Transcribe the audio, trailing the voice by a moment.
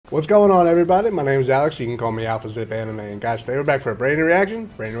What's going on, everybody? My name is Alex. You can call me Alpha Zip Anime. And guys, today we're back for a brand new reaction,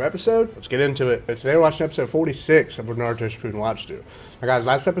 brand new episode. Let's get into it. Today we're watching episode 46 of Naruto Shippuden Watch Through. Now guys,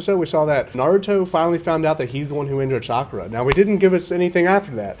 last episode we saw that Naruto finally found out that he's the one who injured Sakura. Now we didn't give us anything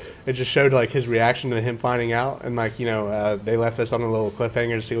after that. It just showed like his reaction to him finding out, and like, you know, they left us on a little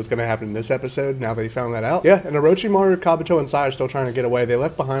cliffhanger to see what's going to happen in this episode now that he found that out. Yeah, and Orochimaru, Kabuto, and Sai are still trying to get away. They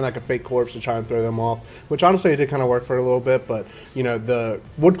left behind like a fake corpse to try and throw them off, which honestly it did kind of work for a little bit, but you know, the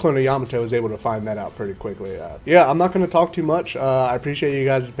wood clone of Yamato was able to find that out pretty quickly. Yeah, I'm not going to talk too much. I appreciate you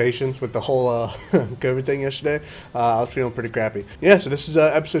guys' patience with the whole COVID thing yesterday. I was feeling pretty crappy. Yeah, so this is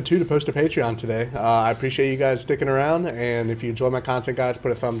episode 2 to post to Patreon today. I appreciate you guys sticking around, and if you enjoy my content, guys,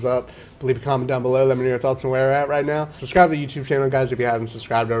 put a thumbs up, leave a comment down below, let me know your thoughts on where we're at right now. Subscribe to the YouTube channel, guys, if you haven't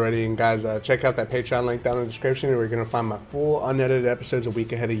subscribed already, and guys, check out that Patreon link down in the description where you're going to find my full unedited episodes a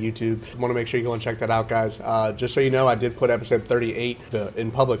week ahead of YouTube. Want to make sure you go and check that out, guys. Just so you know, I did put episode 38 in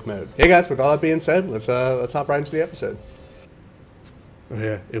public mode. Hey guys, with all that being said, let's hop right into the episode. Oh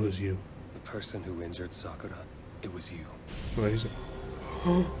yeah, it was you. The person who injured Sakura, it was you. What is it?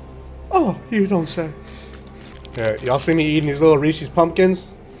 Oh, you don't say. Yeah, y'all see me eating these little Reese's pumpkins?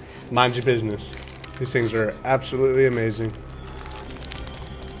 Mind your business. These things are absolutely amazing.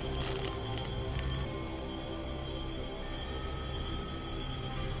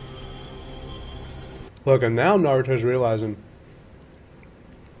 Look, and now Naruto's realizing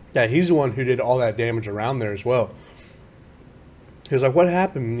that he's the one who did all that damage around there as well. He was like, what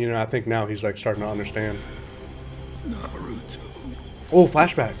happened? You know, I think now he's like starting to understand. Naruto. Oh,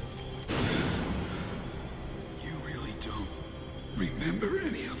 flashback. You really don't remember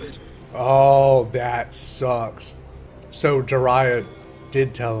any of it? Oh, that sucks. So Jiraiya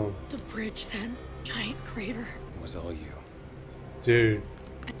did tell him. The bridge then, giant crater. It was all you. Dude.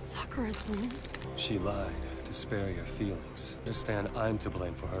 Sakura's wounds. She lied to spare your feelings. Understand, I'm to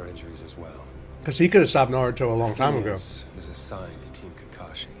blame for her injuries as well. Because he could have stopped Naruto a long time ago. Was assigned to Team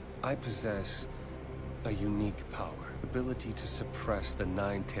Kakashi. I possess a unique power. Ability to suppress the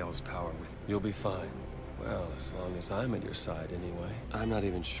Ninetails power with. You'll be fine. Well, as long as I'm at your side anyway. I'm not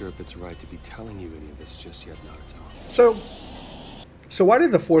even sure if it's right to be telling you any of this just yet, Naruto. So why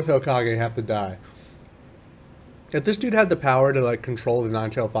did the 4th Hokage have to die? If this dude had the power to like control the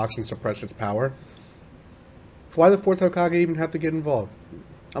Nine-Tailed Fox and suppress its power, why did the 4th Hokage even have to get involved?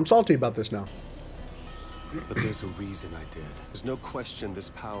 I'm salty about this now. But there's a reason I did. There's no question this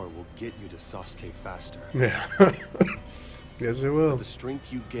power will get you to Sasuke faster. Yeah. Yes, it will. But the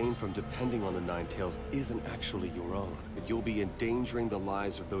strength you gain from depending on the Ninetails isn't actually your own. And you'll be endangering the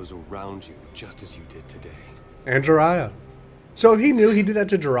lives of those around you, just as you did today. And Jiraiya. So he knew he did that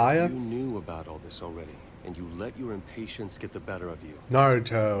to Jiraiya? You knew about all this already, and you let your impatience get the better of you.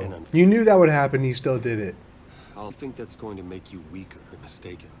 Naruto. You knew that would happen, you still did it. I'll think that's going to make you weaker or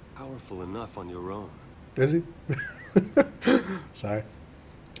mistaken. Powerful enough on your own. Is he? Sorry.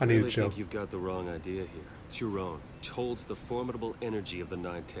 I need to chill. I think you've got the wrong idea here. It's your own, which holds the formidable energy of the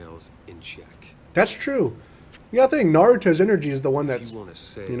Ninetails in check. That's true. You gotta think, Naruto's energy is the one that's, you want to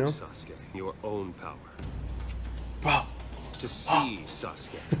save you know? Sasuke, your own power. Oh. To see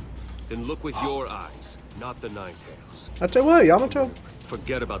Sasuke, then look with your eyes, not the Ninetails. I tell you what, Yamato.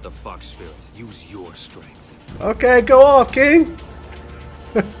 Forget about the fox spirit. Use your strength. Okay, go off, King.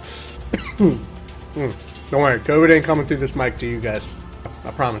 Don't worry, COVID ain't coming through this mic to you guys.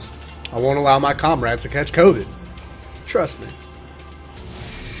 I promise. I won't allow my comrades to catch COVID. Trust me.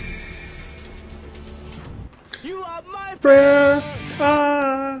 You are my Friend.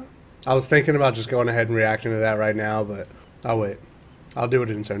 I was thinking about just going ahead and reacting to that right now, but I'll wait. I'll do it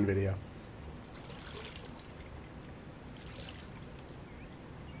in its own video.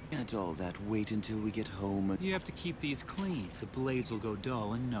 Can't all that wait until we get home? You have to keep these clean. The blades will go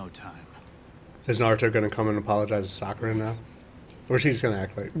dull in no time. Is Naruto going to come and apologize to Sakura now? Or is he just going to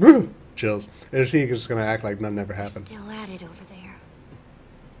act like... chills. Or is he just going to act like nothing ever happened? Still at it over there.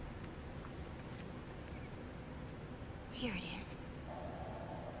 Here it is.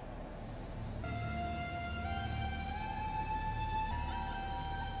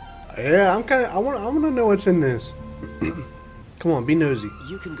 Yeah, I'm kind of... I want to know what's in this. Come on, be nosy.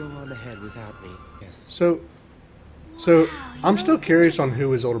 You can go on ahead without me. Yes. So I'm still curious on who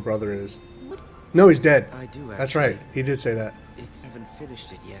his older brother is. No, he's dead. I do actually. That's right. He did say that. I haven't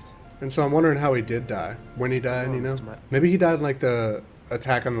finished it yet. And so I'm wondering how he did die. When he died, you know? Maybe he died in like the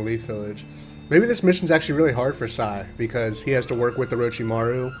attack on the Leaf Village. Maybe this mission's actually really hard for Sai because he has to work with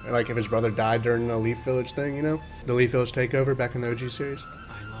Orochimaru. Like if his brother died during the Leaf Village thing, you know? The Leaf Village takeover back in the OG series.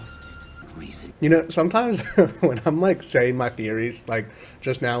 I lost it. reason. You know, sometimes when I'm like saying my theories, like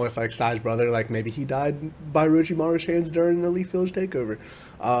just now with like Sai's brother, like maybe he died by Orochimaru's hands during the Leaf Village takeover.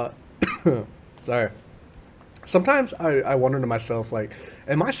 Sorry. Sometimes I wonder to myself, like,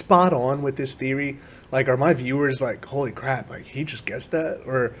 am I spot on with this theory? Like, are my viewers like, holy crap, like he just guessed that?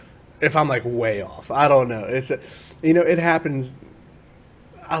 Or if I'm like way off, I don't know. You know, it happens.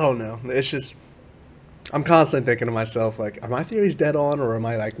 I don't know. It's just, I'm constantly thinking to myself, like, are my theories dead on, or am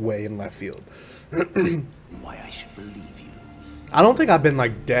I like way in left field? Why I should believe you. I don't think I've been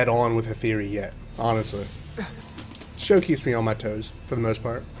like dead on with a theory yet, honestly. Show keeps me on my toes for the most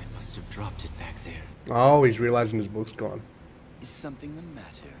part. I must have dropped it back there. Oh, he's realizing his book's gone. Is something the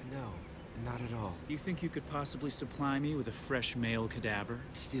matter? No, not at all. You think you could possibly supply me with a fresh male cadaver?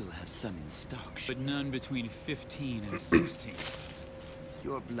 Still have some in stock. But none between 15 and 16.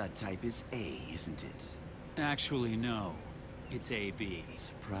 Your blood type is A, isn't it? Actually, no. It's AB.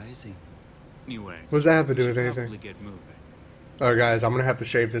 Surprising. Anyway, What does that have to do we with should anything? probably get moving. Oh, guys, I'm gonna have to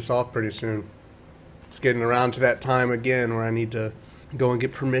shave this off pretty soon. It's getting around to that time again where I need to go and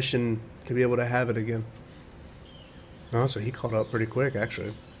get permission to be able to have it again. Oh, so he caught up pretty quick,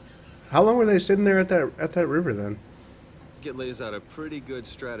 actually. How long were they sitting there at that river then? It lays out a pretty good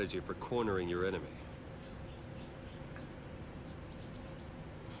strategy for cornering your enemy.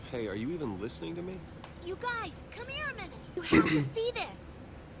 Hey, are you even listening to me? You guys, come here a minute. You have to see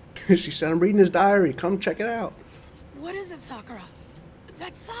this. She said, I'm reading his diary. Come check it out. What is it, Sakura?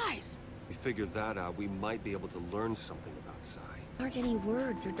 That size. We figured that out, we might be able to learn something about Sai. Aren't any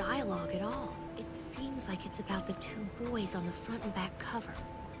words or dialogue at all. It seems like it's about the two boys on the front and back cover.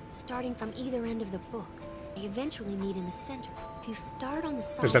 Starting from either end of the book, they eventually meet in the center. If you start on the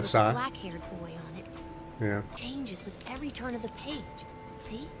side that with Sai? the black-haired boy on it, Yeah. it changes with every turn of the page.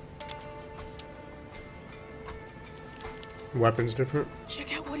 See? Weapons different?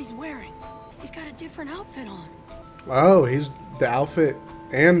 Check out what he's wearing. He's got a different outfit on. Oh, he's the outfit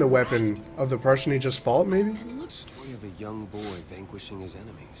and the weapon of the person he just fought, maybe? And look, Story of a young boy vanquishing his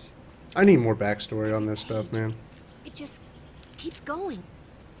enemies. I need more backstory on this stuff, man. it just keeps going.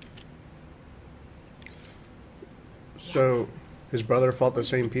 So, his brother fought the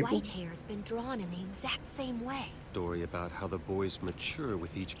same people? White hair's been drawn in the exact same way. Story about how the boys mature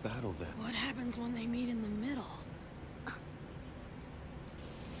with each battle then. What happens when they meet in the middle?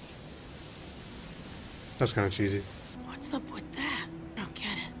 That's kind of cheesy. What's up with that? I don't get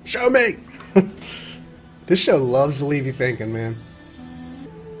it. Show me! This show loves to leave you thinking, man.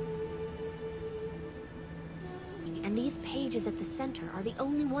 And these pages at the center are the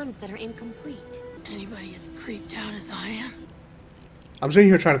only ones that are incomplete. Anybody as creeped out as I am? I'm sitting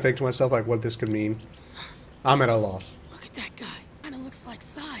here trying to think to myself, like, what this could mean. I'm at a loss. Look at that guy. Kinda looks like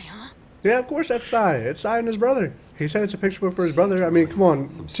Sai, huh? Yeah, of course that's Sai. It's Sai and his brother. He said it's a picture book for his brother. I mean, come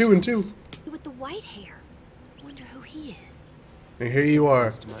on. 2 and 2. With the white hair. Wonder who he is. And here you are,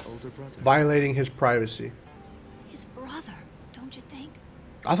 To my older brother. violating his privacy. His brother, don't you think?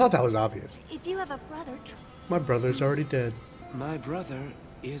 I thought that was obvious. If you have a brother, My brother's already dead. My brother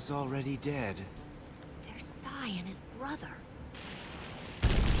is already dead. there's Sai and his brother.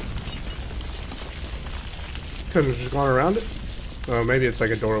 Couldn't have just gone around it? Oh, maybe it's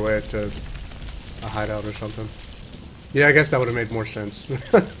like a doorway to a hideout or something. Yeah, I guess that would have made more sense.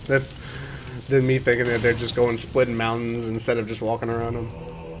 than me thinking that they're just going splitting mountains instead of just walking around them.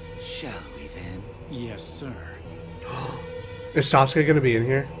 Shall we then? Yes, sir. Is Sasuke gonna be in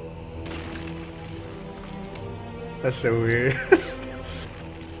here? That's so weird.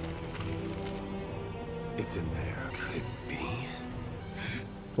 It's in there. Could it be?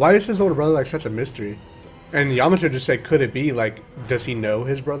 Why is his older brother like such a mystery? And Yamato just said, could it be? Like, does he know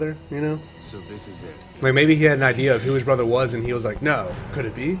his brother, you know? So this is it. Like, maybe he had an idea of who his brother was and he was like, no, could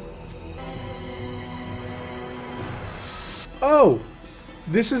it be? Oh!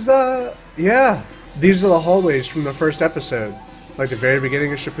 This is the... Yeah. These are the hallways from the first episode. Like the very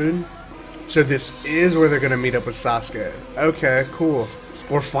beginning of Shippuden. So this is where they're going to meet up with Sasuke. Okay, cool.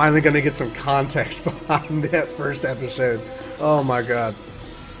 We're finally going to get some context behind that first episode. Oh my god.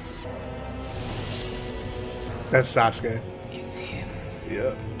 That's Sasuke. It's him.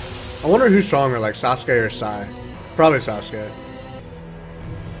 Yeah. I wonder who's stronger, like Sasuke or Sai. Probably Sasuke.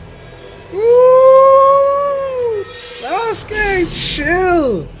 Woo! Sasuke,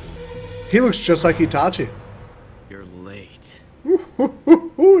 chill! He looks just like Itachi. You're late.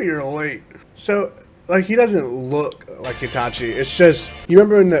 You're late. So, like, he doesn't look like Itachi. It's just, you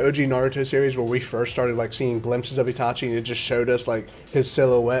remember in the OG Naruto series where we first started, like, seeing glimpses of Itachi and it just showed us, like, his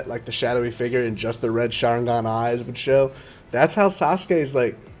silhouette, like, the shadowy figure and just the red Sharingan eyes would show? That's how Sasuke's,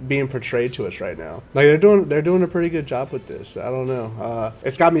 like, being portrayed to us right now. Like they're doing a pretty good job with this. I don't know.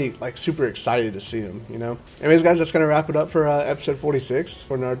 It's got me like super excited to see them. You know. Anyways, guys, that's gonna wrap it up for episode 46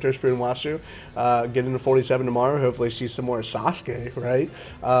 for Naruto Shippuden Watch Through. Get into 47 tomorrow. Hopefully, see some more Sasuke. Right.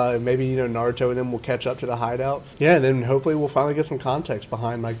 Maybe Naruto and them will catch up to the hideout. Yeah, and then hopefully we'll finally get some context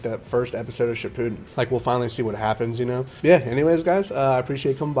behind like that first episode of Shippuden. Like we'll finally see what happens. Yeah. Anyways, guys, I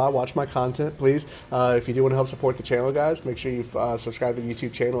appreciate you coming by, watch my content. Please, if you do want to help support the channel, guys, make sure you subscribe to the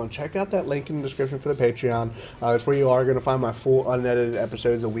YouTube channel and check out that link in the description for the Patreon. It's where you are going to find my full unedited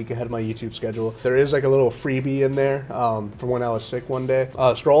episodes a week ahead of my YouTube schedule. There is like a little freebie in there from when I was sick one day.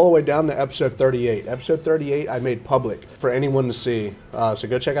 Scroll all the way down to episode 38. Episode 38 I made public for anyone to see. So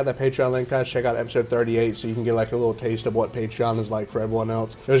go check out that Patreon link, guys. Check out episode 38 so you can get like a little taste of what Patreon is like for everyone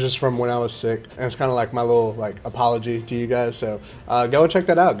else. It was just from when I was sick, and it's kind of like my little like apology to you guys. So go and check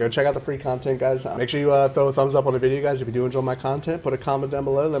that out. Go check out the free content, guys. Make sure you throw a thumbs up on the video, guys, if you do enjoy my content. Put a comment down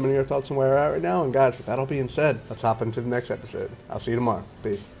below. Let me know your thoughts on where we're at right now. And guys, with that all being said, let's hop into the next episode. I'll see you tomorrow.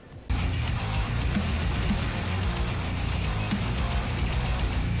 Peace.